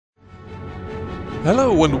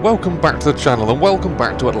Hello and welcome back to the channel and welcome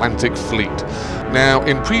back to Atalntic Fleet. Now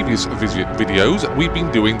in previous videos we've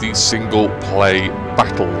been doing these single play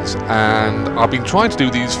battles and I've been trying to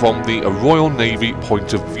do these from the Royal Navy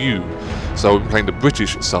point of view. So we've been playing the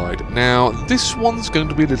British side. Now this one's going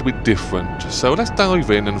to be a little bit different, so let's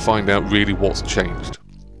dive in and find out really what's changed.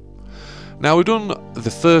 Now we've done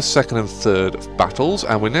the first, second and third battles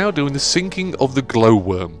and we're now doing the sinking of the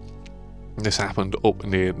glowworm. This happened up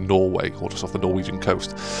near Norway, or just off the Norwegian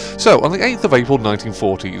coast. So, on the 8th of April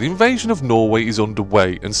 1940, the invasion of Norway is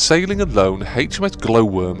underway, and sailing alone, HMS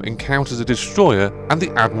Glowworm encounters a destroyer and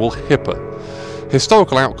the Admiral Hipper.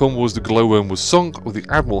 Historical outcome was the Glowworm was sunk, with the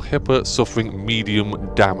Admiral Hipper suffering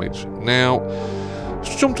medium damage. Now,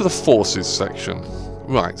 let's jump to the forces section.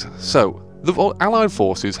 Right, so, the Allied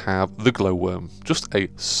forces have the Glowworm, just a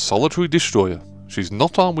solitary destroyer. She's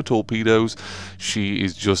not armed with torpedoes, she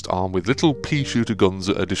is just armed with little pea-shooter guns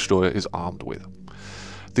that a destroyer is armed with.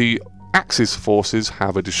 The Axis forces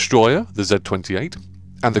have a destroyer, the Z-28,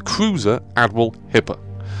 and the cruiser, Admiral Hipper.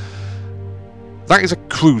 That is a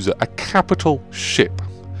cruiser, a capital ship,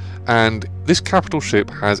 and this capital ship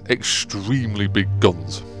has extremely big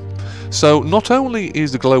guns. So not only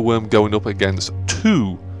is the Glowworm going up against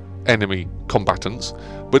two enemy combatants,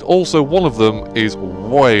 but also one of them is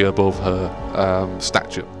way above her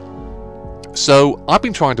stature. So I've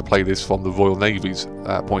been trying to play this from the Royal Navy's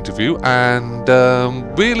point of view, and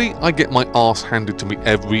really I get my arse handed to me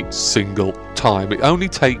every single time. It only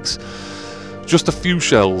takes just a few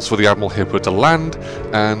shells for the Admiral Hipper to land,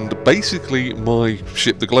 and basically my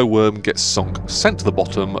ship, the Glowworm, gets sunk, sent to the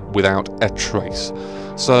bottom without a trace.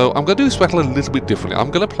 So I'm going to do this battle a little bit differently.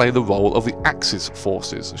 I'm going to play the role of the Axis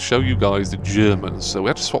forces, show you guys the Germans. So we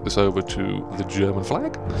have to swap this over to the German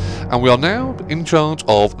flag. And we are now in charge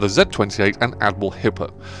of the Z-28 and Admiral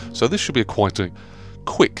Hipper. So this should be quite a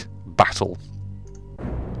quick battle.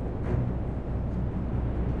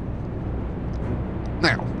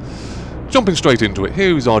 Now, jumping straight into it,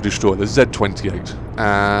 here is our destroyer, the Z-28.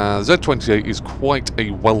 The Z-28 is quite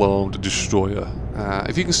a well-armed destroyer.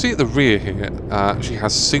 If you can see at the rear here, she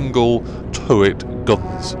has single turret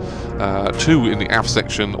guns. Two in the aft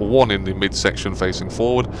section, one in the mid section facing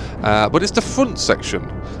forward. But it's the front section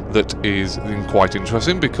that is quite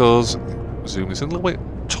interesting because, zoom this in a little bit,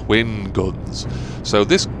 twin guns. So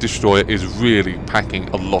this destroyer is really packing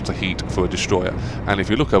a lot of heat for a destroyer. And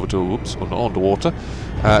if you look over to, oops, underwater,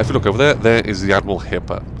 if you look over there, there is the Admiral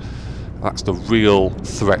Hipper. That's the real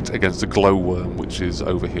threat against the Glowworm, which is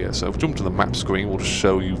over here. So if we jump to the map screen, we'll just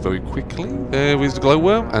show you very quickly. There is the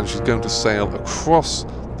Glowworm, and she's going to sail across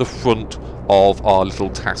the front of our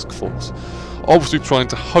little task force. Obviously trying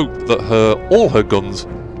to hope that all her guns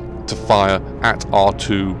to fire at our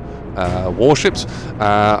two warships,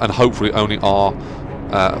 and hopefully only our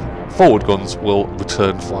forward guns will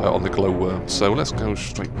return fire on the Glowworm. So let's go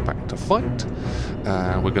straight back to fight,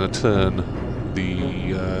 and we're going to turn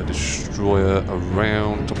the destroyer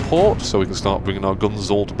around to port so we can start bringing our guns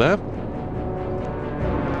all to bear.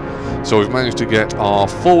 So we've managed to get our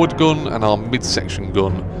forward gun and our midsection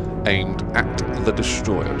gun aimed at the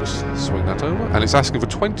destroyer. Just swing that over, and it's asking for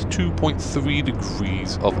 22.3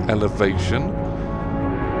 degrees of elevation.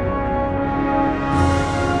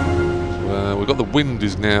 So, we've got the wind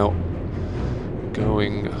is now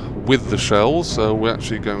going with the shells, so we're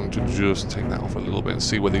actually going to just take that off a little bit and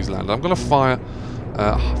see where these land. I'm going to fire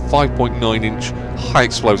 5.9 inch high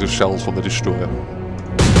explosive shells from the destroyer.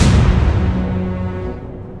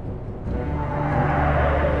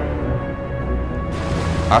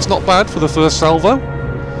 That's not bad for the first salvo.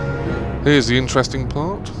 Here's the interesting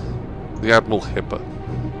part. The Admiral Hipper,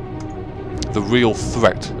 the real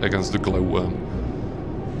threat against the Glowworm.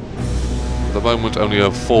 At the moment, only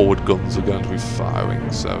her forward guns are going to be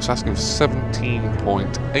firing, so it's asking for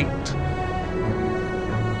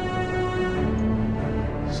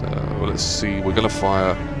 17.8. So let's see, we're going to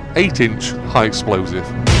fire 8-inch high explosive.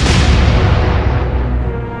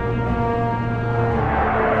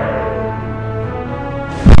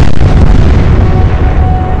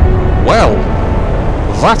 Well,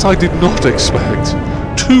 that I did not expect.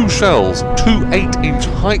 Two shells, two 8-inch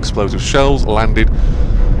high explosive shells landed.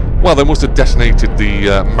 Well, they must have detonated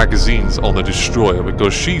the magazines on the destroyer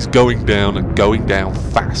because she's going down and going down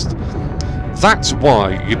fast. That's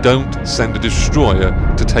why you don't send a destroyer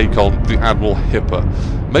to take on the Admiral Hipper.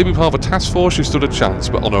 Maybe part of a task force she stood a chance,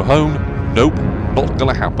 but on her own, nope, not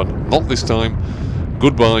gonna happen. Not this time.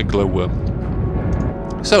 Goodbye, Glowworm.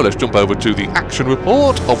 So let's jump over to the action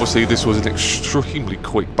report. Obviously this was an extremely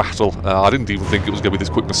quick battle. I didn't even think it was going to be this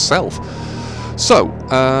quick myself. So,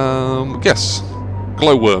 yes,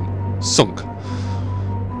 Glowworm sunk.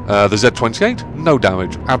 The Z28, no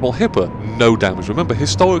damage. Admiral Hipper, no damage. Remember,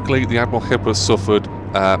 historically, the Admiral Hipper suffered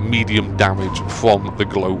medium damage from the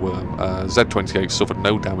glowworm. Z28 suffered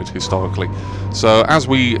no damage historically. So as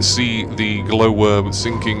we see the glowworm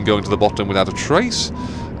sinking, going to the bottom without a trace,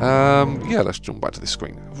 yeah, let's jump back to this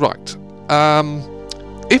screen. Right.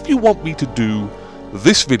 If you want me to do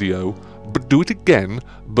this video, but do it again,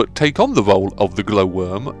 but take on the role of the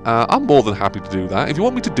glowworm, I'm more than happy to do that. If you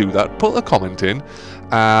want me to do that, put a comment in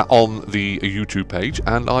on the YouTube page,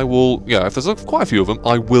 and I will, yeah, if there's quite a few of them,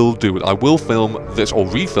 I will do it. I will film this or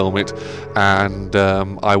refilm it, and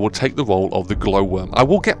I will take the role of the glowworm. I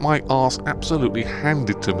will get my arse absolutely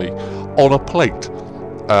handed to me on a plate.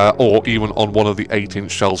 Or even on one of the 8-inch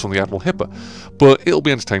shells from the Admiral Hipper. But it'll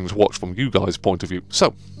be entertaining to watch from you guys' point of view.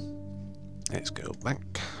 So, let's go back.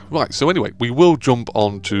 Right, so anyway, we will jump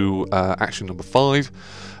on to action number 5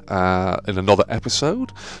 in another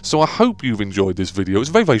episode. So I hope you've enjoyed this video. It's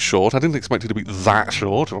very, very short. I didn't expect it to be that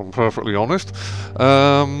short, if I'm perfectly honest.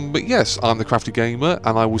 But yes, I'm the CraftyGamer,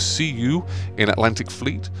 and I will see you in Atalntic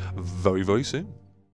Fleet very, very soon.